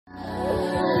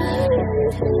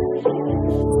What's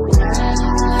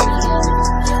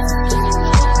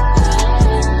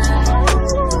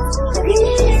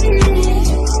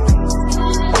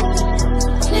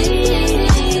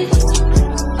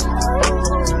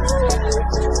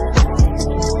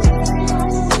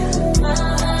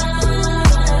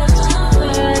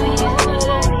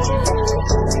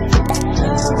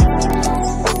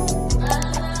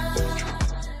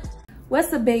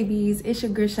up, babies? It's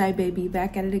your girl Shy Baby,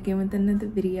 back at it again with another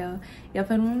video. Y'all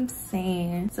feel what I'm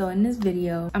saying? So in this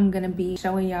video, I'm gonna be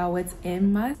showing y'all what's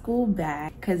in my school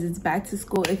bag because it's back to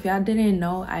school. If y'all didn't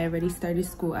know, I already started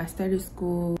school. I started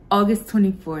school August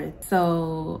 24th.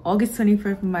 So August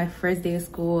 24th was my first day of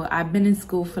school. I've been in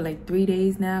school for like 3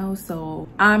 days now, so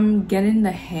I'm getting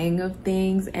the hang of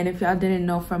things. And if y'all didn't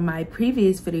know from my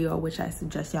previous video, which I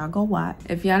suggest y'all go watch,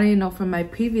 if y'all didn't know from my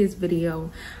previous video,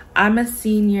 I'm a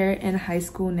senior in high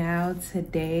school now.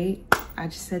 Today, I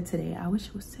just said today, I wish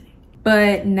it was today.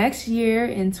 But next year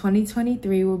in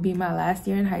 2023 will be my last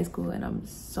year in high school, and I'm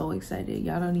so excited.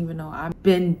 Y'all don't even know. I've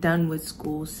been done with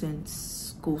school since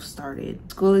school started.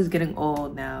 School is getting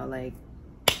old now. Like,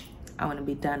 I want to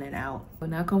be done and out. We're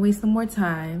not gonna waste no more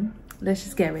time. Let's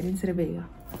just get right into the video.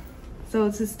 So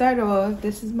to start off,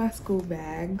 this is my school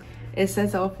bag. It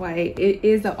says Off-White. It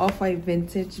is an Off-White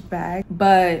vintage bag,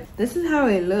 but this is how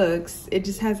it looks. It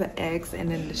just has an X,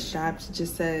 and then the straps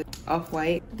just says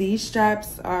Off-White. These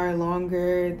straps are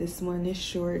longer. This one is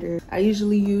shorter. I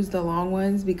usually use the long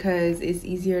ones because it's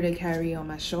easier to carry on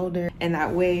my shoulder, and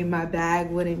that way my bag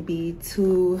wouldn't be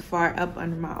too far up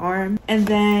under my arm. And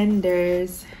then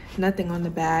there's nothing on the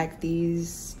back.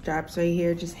 These straps right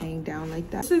here just hang down like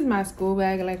that. This is my school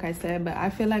bag, like I said, but I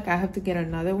feel like I have to get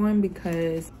another one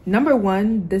because number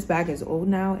one, this bag is old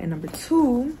now, and number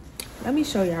two, let me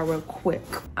show y'all real quick.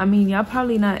 I mean, y'all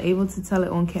probably not able to tell it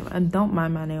on camera, and don't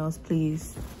mind my nails,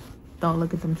 please. Don't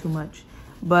look at them too much.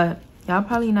 But y'all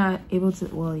probably not able to,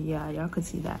 well, yeah, y'all could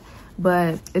see that,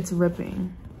 but it's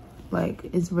ripping. Like,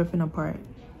 it's ripping apart.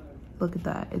 Look at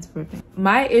that, it's ripping.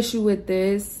 My issue with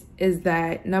this is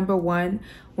that, number one,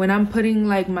 when I'm putting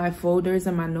like my folders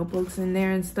and my notebooks in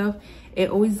there and stuff,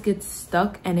 it always gets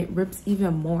stuck and it rips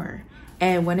even more.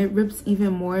 And when it rips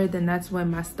even more, then that's when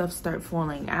my stuff start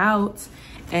falling out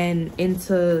and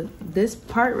into this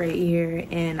part right here.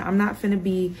 And I'm not finna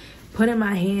be putting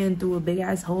my hand through a big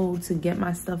ass hole to get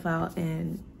my stuff out,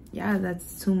 and yeah,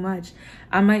 that's too much.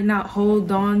 I might not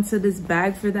hold on to this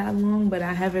bag for that long, but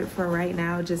I have it for right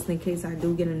now just in case I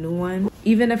do get a new one.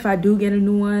 Even if I do get a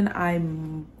new one,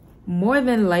 I'm more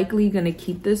than likely gonna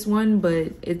keep this one,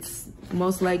 but it's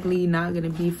most likely not gonna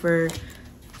be for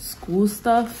school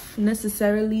stuff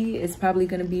necessarily. It's probably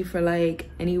gonna be for like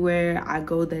anywhere I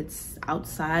go that's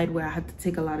outside where I have to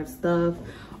take a lot of stuff,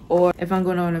 or if I'm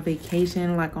going on a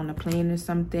vacation, like on a plane or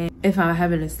something, if I'm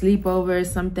having a sleepover or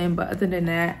something. But other than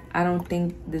that, I don't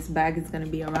think this bag is gonna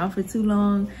be around for too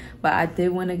long. But I did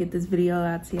want to get this video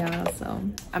out to y'all, so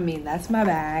I mean, that's my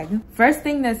bag. First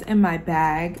thing that's in my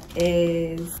bag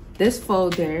is this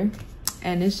folder,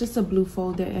 and it's just a blue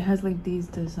folder. It has like these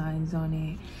designs on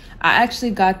it. I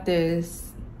actually got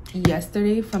this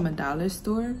yesterday from a dollar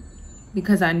store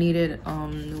because I needed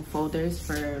new folders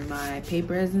for my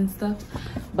papers and stuff.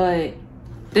 But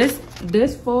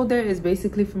this folder is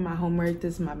basically for my homework.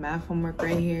 This is my math homework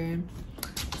right here.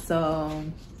 So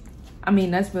I mean,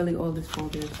 that's really all this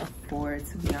folder is for,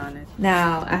 to be honest.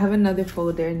 Now I have another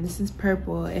folder, and this is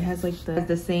purple. It has like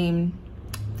the same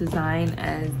design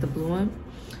as the blue one,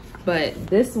 but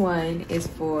this one is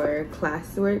for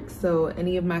classwork. So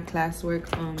any of my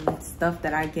classwork stuff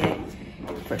that I get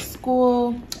for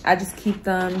school, I just keep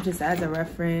them just as a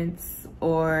reference,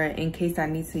 or in case I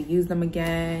need to use them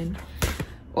again,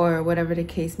 or whatever the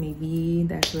case may be.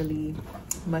 That's really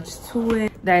much to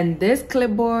it. Then this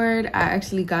clipboard, I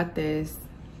actually got this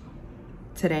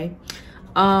today.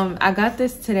 I got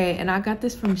this today, and I got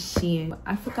this from Shein.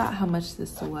 I forgot how much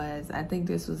this was. I think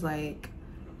this was like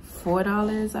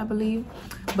 $4, I believe.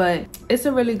 But it's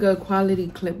a really good quality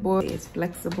clipboard. It's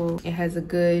flexible. It has a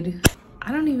good,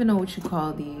 I don't even know what you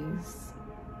call these.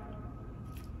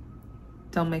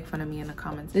 Don't make fun of me in the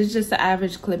comments. This is just an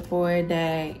average clipboard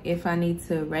that if I need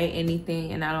to write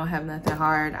anything and I don't have nothing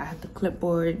hard, I have the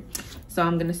clipboard. So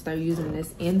I'm gonna start using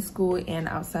this in school and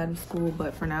outside of school,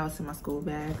 but for now it's in my school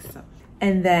bag. So,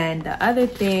 and then the other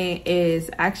thing is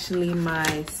actually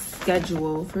my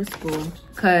schedule for school,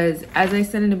 because as I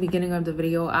said in the beginning of the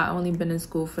video, I only been in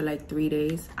school for like 3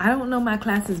 days. I don't know my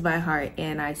classes by heart,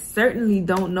 and I certainly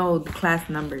don't know the class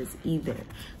numbers either.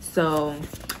 So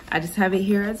I just have it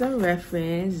here as a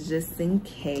reference just in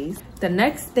case. The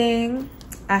next thing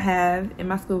I have in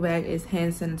my school bag is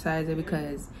hand sanitizer,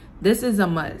 because this is a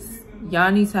must.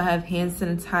 Y'all need to have hand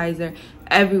sanitizer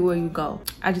everywhere you go.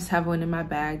 I just have one in my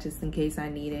bag just in case I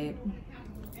need it,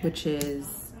 which is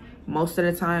most of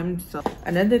the time. So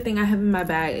another thing I have in my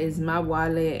bag is my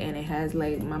wallet, and it has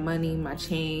like my money, my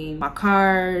chain, my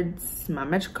cards, my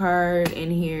Metro card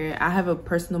in here. I have a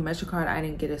personal Metro card. I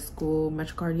didn't get a school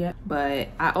Metro card yet, but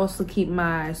I also keep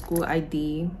my school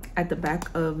ID at the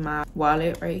back of my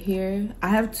wallet right here. I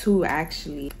have two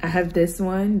actually. I have this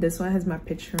one. This one has my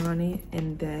picture on it,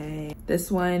 and then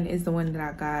this one is the one that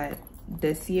I got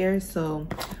this year. So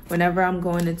whenever I'm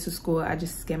going into school, I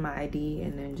just scan my ID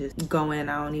and then just go in.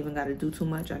 I don't even gotta do too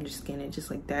much. I just scan it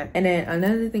just like that. And then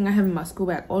another thing I have in my school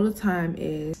bag all the time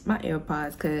is my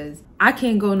AirPods, because I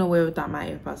can't go nowhere without my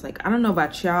AirPods. Like, I don't know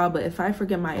about y'all, but if I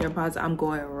forget my AirPods, I'm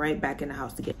going right back in the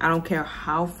house to get. I don't care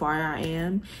how far I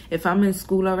am. If I'm in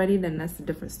school already, then that's a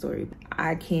different story.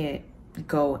 I can't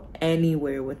go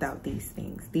anywhere without these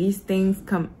things. These things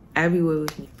come everywhere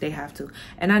with me. They have to.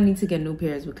 And I need to get new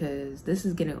pairs because this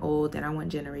is getting old and I want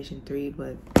generation 3,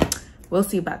 but we'll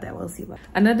see about that. We'll see about that.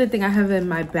 Another thing I have in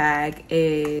my bag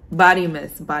is body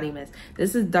mist.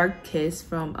 This is Dark Kiss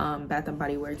from Bath and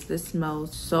Body Works. This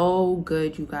smells so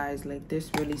good, you guys. Like, this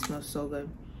really smells so good.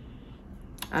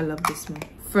 I love this smell.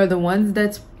 For the ones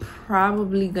that's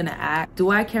probably gonna ask, do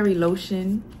I carry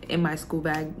lotion in my school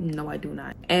bag? No, I do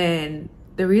not. And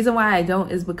the reason why I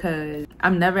don't is because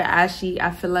I'm never ashy.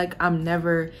 I feel like I'm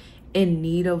never in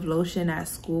need of lotion at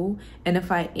school, and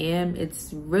if I am,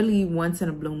 it's really once in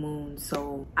a blue moon.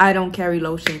 So I don't carry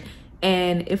lotion.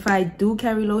 And if I do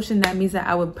carry lotion, that means that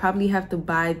I would probably have to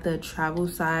buy the travel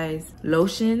size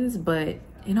lotions, but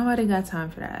ain't nobody got time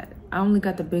for that. I only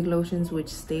got the big lotions, which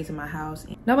stays in my house.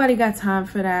 Nobody got time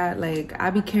for that. Like, I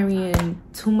be carrying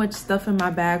too much stuff in my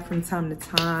bag from time to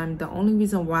time. The only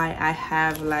reason why I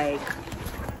have like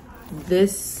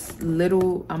this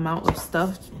little amount of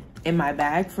stuff in my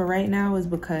bag for right now is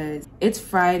because it's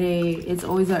Friday. It's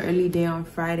always an early day on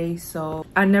Friday, so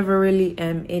I never really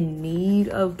am in need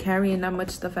of carrying that much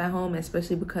stuff at home,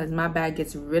 especially because my bag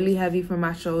gets really heavy from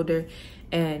my shoulder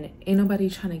and ain't nobody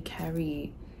trying to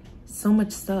carry so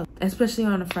much stuff, especially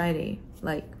on a Friday.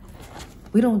 Like,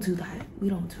 we don't do that. We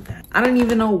don't do that. I don't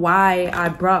even know why I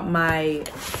brought my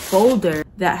folder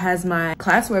that has my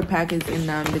classwork packets in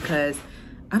them, because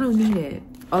I don't need it.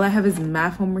 All I have is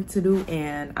math homework to do,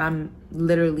 and I'm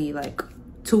literally like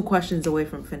 2 questions away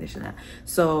from finishing that.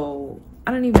 So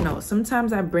I don't even know.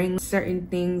 Sometimes I bring certain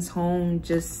things home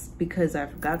just because I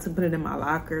forgot to put it in my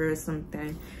locker or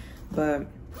something. But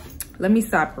let me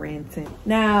stop ranting.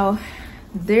 Now,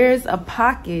 there's a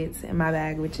pocket in my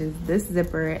bag, which is this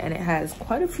zipper, and it has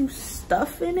quite a few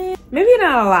stuff in it. Maybe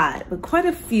not a lot, but quite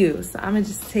a few. So I'm gonna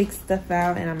just take stuff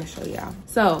out and I'm gonna show y'all.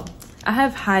 So I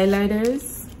have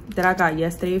highlighters that I got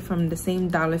yesterday from the same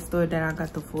dollar store that I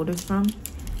got the folders from,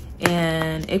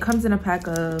 and it comes in a pack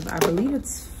of, I believe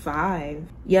it's 5.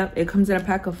 Yep, it comes in a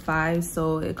pack of 5.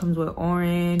 So it comes with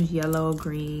orange, yellow,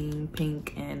 green,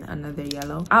 pink, and another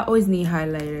yellow. I always need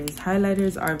highlighters.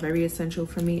 Highlighters are very essential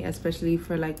for me, especially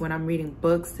for like when I'm reading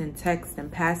books and text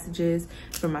and passages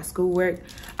for my schoolwork.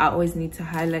 I always need to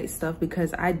highlight stuff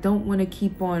because I don't want to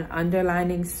keep on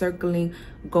underlining, circling,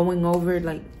 going over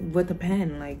like with a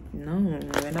pen. Like, no,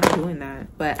 we're not doing that.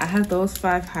 But I have those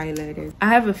 5 highlighters. I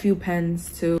have a few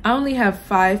pens too. I only have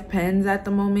 5 pens at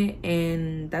the moment,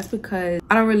 and that's because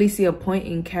I don't really see a point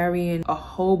in carrying a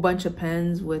whole bunch of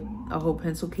pens with a whole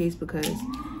pencil case, because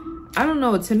I don't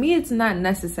know, to me it's not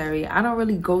necessary. I don't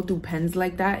really go through pens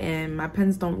like that, and my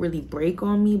pens don't really break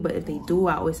on me, but if they do,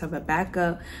 I always have a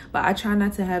backup. But I try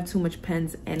not to have too much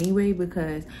pens anyway,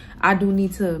 because I do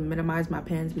need to minimize my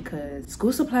pens because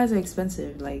school supplies are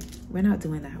expensive. Like, we're not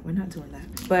doing that. We're not doing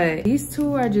that. But these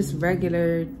 2 are just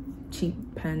regular cheap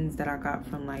pens that I got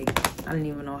from like, I don't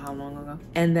even know how long ago.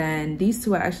 And then these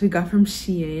 2 I actually got from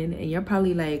Shein, and you're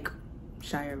probably like,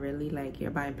 Shire, really? Like,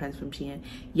 you're buying pens from Shein?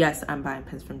 Yes, I'm buying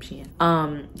pens from Shein.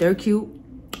 They're cute,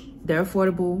 they're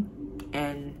affordable,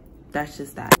 and that's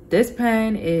just that. This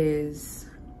pen is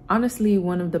honestly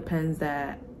one of the pens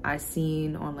that I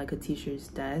seen on like a teacher's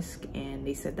desk, and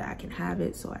they said that I can have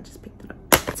it, so I just picked it up.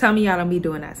 Tell me y'all don't be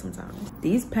doing that sometimes.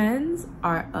 These pens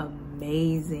are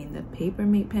amazing, the Paper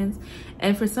Mate pens,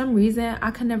 and for some reason I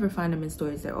can never find them in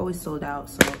stores. They're always sold out.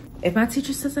 So if my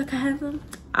teacher says I can have them,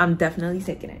 I'm definitely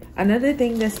taking it. Another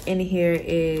thing that's in here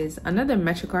is another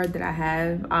Metro card that I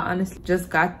have. I honestly just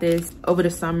got this over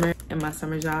the summer in my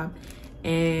summer job,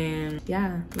 and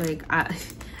yeah, like I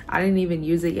didn't even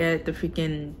use it yet. The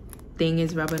freaking thing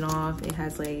is rubbing off. It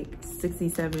has like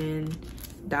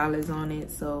 $67 on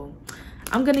it, so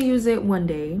I'm gonna use it one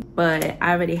day, but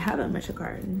I already have a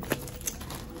MetroCard.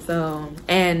 So,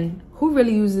 and who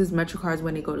really uses MetroCards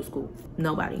when they go to school?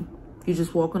 Nobody. You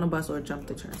just walk on a bus or jump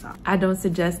the turnstile. I don't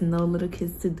suggest no little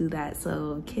kids to do that.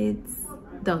 So kids,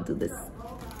 don't do this.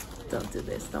 Don't do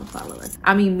this. Don't follow us.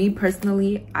 I mean, me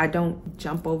personally, I don't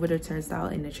jump over the turnstile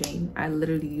in the train. I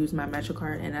literally use my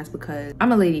MetroCard, and that's because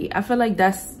I'm a lady. I feel like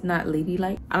that's not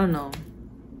ladylike. I don't know.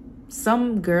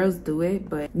 Some girls do it,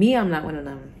 but me, I'm not one of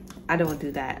them. I don't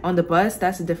do that. On the bus,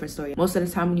 that's a different story. Most of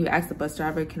the time when you ask the bus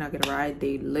driver, can I get a ride?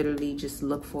 They literally just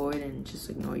look forward and just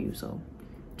ignore you. So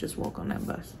just walk on that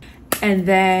bus. And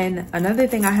then another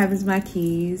thing I have is my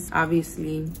keys.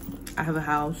 Obviously, I have a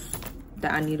house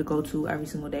that I need to go to every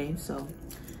single day. So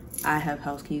I have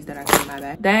house keys that I keep in my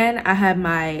bag. Then I have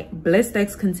my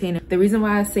Blistex container. The reason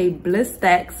why I say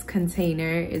Blistex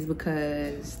container is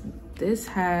because this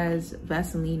has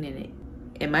Vaseline in it.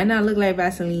 It might not look like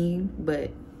Vaseline,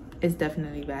 but it's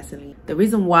definitely Vaseline. The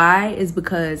reason why is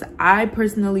because I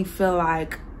personally feel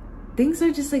like things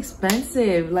are just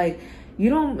expensive. Like,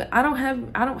 I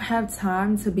don't have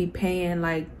time to be paying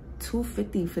like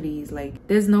 $2.50 for these. Like,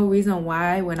 there's no reason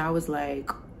why when I was like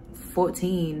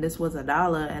 14 this was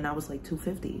 $1 and I was like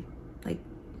 $2.50. Like,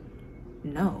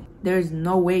 no, there's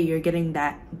no way you're getting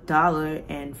that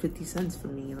 $1.50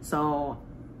 from me. So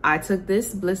I took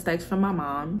this Blistex from my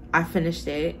mom. I finished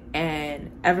it,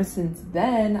 and ever since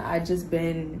then I just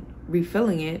been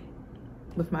refilling it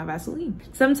with my Vaseline.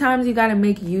 Sometimes you gotta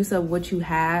make use of what you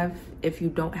have if you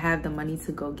don't have the money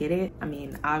to go get it. I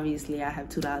mean, obviously I have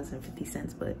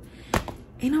 $2.50, but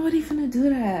ain't nobody finna do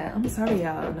that. I'm sorry,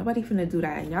 y'all. Nobody finna do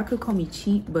that. And y'all could call me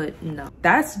cheap, but no.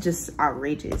 That's just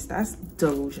outrageous. That's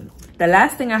delusional. The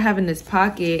last thing I have in this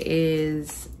pocket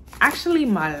is actually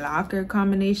my locker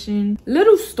combination.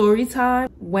 Little story time.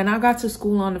 When I got to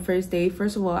school on the first day,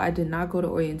 first of all, I did not go to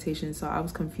orientation, so I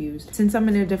was confused. Since I'm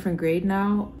in a different grade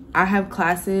now, I have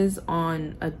classes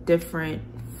on a different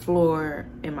floor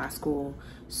in my school.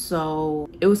 So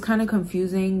it was kind of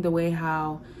confusing the way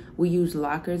how we use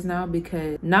lockers now,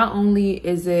 because not only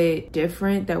is it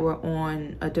different that we're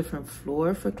on a different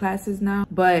floor for classes now,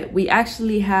 but we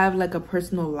actually have like a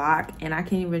personal lock, and I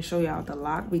can't even show y'all the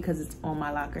lock because it's on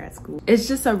my locker at school. It's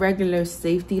just a regular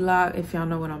safety lock. If y'all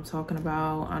know what I'm talking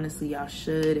about, honestly y'all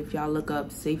should. If y'all look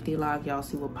up safety lock, y'all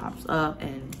see what pops up,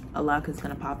 and a lock is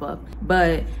gonna pop up.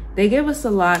 But they gave us a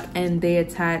lock and they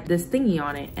attached this thingy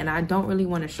on it, and I don't really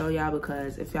want to show y'all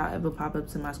because if y'all ever pop up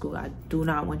to my school, I do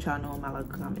not want y'all knowing my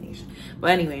locker combination.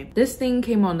 But anyway, this thing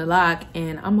came on the lock,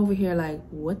 and I'm over here like,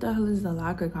 what the hell is the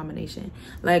locker combination?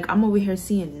 Like, I'm over here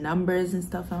seeing numbers and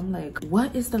stuff. I'm like,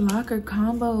 what is the locker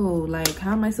combo? Like,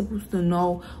 how am I supposed to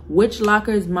know which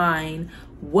locker is mine?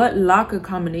 What locker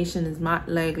combination is my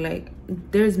like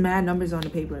there's mad numbers on the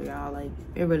paper, y'all. Like,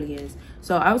 it really is.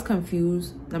 So I was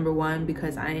confused, number one,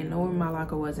 because I didn't know where my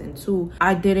locker was, and two,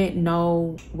 I didn't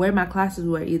know where my classes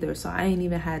were either. So I ain't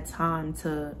even had time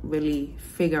to really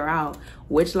figure out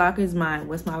which locker is mine,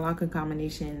 what's my locker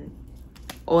combination,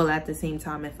 all at the same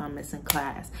time if I'm missing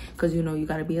class. Because, you know, you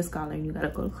gotta be a scholar and you gotta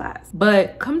go to class.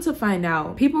 But come to find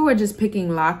out, people were just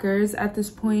picking lockers at this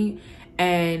point,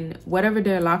 and whatever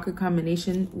their locker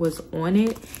combination was on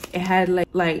it, it had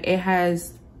like it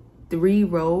has 3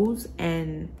 rows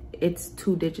and it's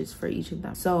 2 digits for each of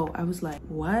them. So I was like,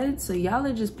 what? So y'all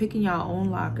are just picking y'all own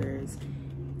lockers,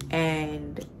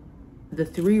 and the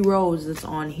 3 rows that's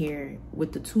on here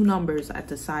with the 2 numbers at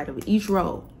the side of each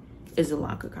row is a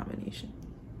locker combination.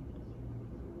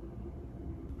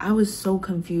 I was so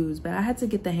confused, but I had to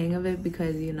get the hang of it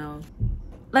because, you know,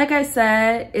 like I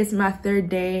said, it's my 3rd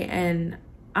day and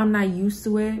I'm not used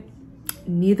to it.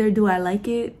 Neither do I like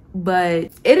it,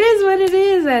 but it is what it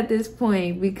is at this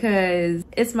point because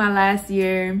it's my last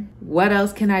year. What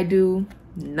else can I do?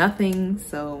 Nothing,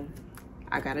 so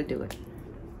I gotta do it.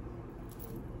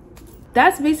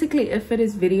 That's basically it for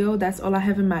this video. That's all I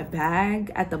have in my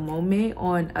bag at the moment.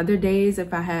 On other days,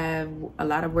 if I have a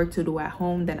lot of work to do at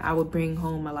home, then I would bring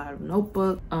home a lot of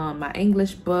notebook, my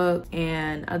English book,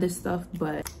 and other stuff.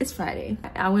 But it's Friday.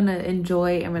 I want to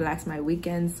enjoy and relax my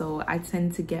weekend, so I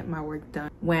tend to get my work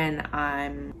done when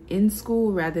I'm in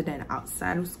school rather than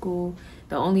outside of school.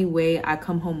 The only way I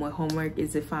come home with homework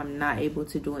is if I'm not able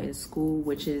to do it in school,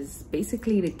 which is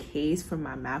basically the case for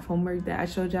my math homework that I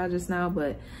showed y'all just now.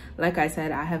 But like I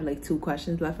said, I have like 2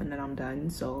 questions left and then I'm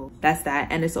done. So that's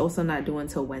that. And it's also not due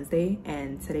until Wednesday,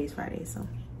 and today's Friday, so.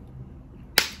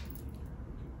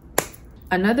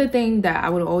 Another thing that I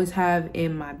would always have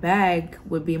in my bag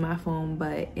would be my phone,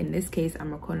 but in this case, I'm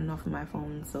recording off of my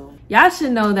phone, so y'all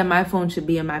should know that my phone should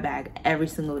be in my bag every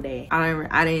single day.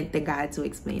 I didn't think I had to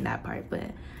explain that part,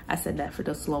 but I said that for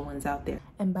the slow ones out there.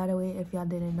 And by the way, if y'all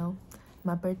didn't know,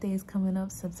 my birthday is coming up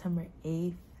September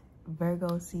 8th.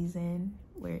 Virgo season.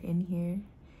 We're in here.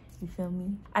 You feel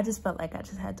me? I just felt like I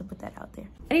just had to put that out there.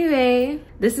 Anyway,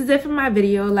 this is it for my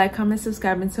video. Like, comment,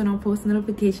 subscribe, and turn on post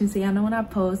notifications so y'all know when I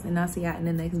post. And I'll see y'all in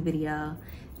the next video.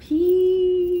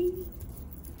 Peace.